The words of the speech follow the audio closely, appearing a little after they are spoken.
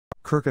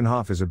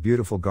Keukenhof is a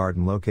beautiful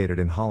garden located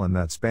in Holland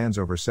that spans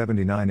over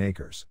 79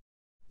 acres.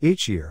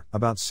 Each year,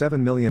 about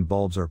 7 million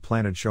bulbs are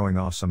planted, showing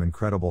off some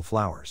incredible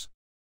flowers.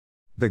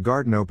 The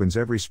garden opens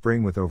every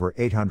spring with over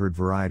 800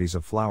 varieties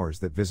of flowers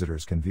that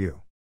visitors can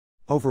view.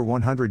 Over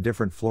 100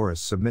 different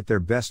florists submit their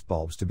best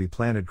bulbs to be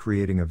planted,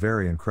 creating a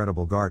very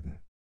incredible garden.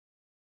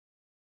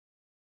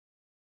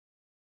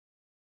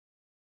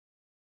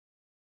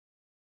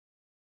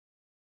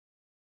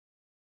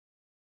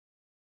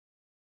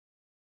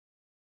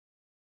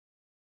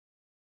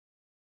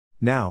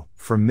 Now,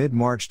 from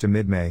mid-March to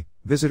mid-May,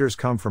 visitors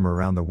come from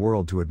around the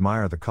world to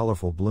admire the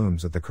colorful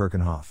blooms at the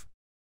Keukenhof.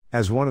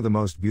 As one of the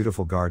most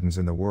beautiful gardens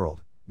in the world,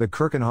 the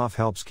Keukenhof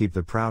helps keep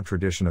the proud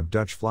tradition of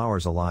Dutch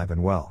flowers alive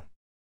and well.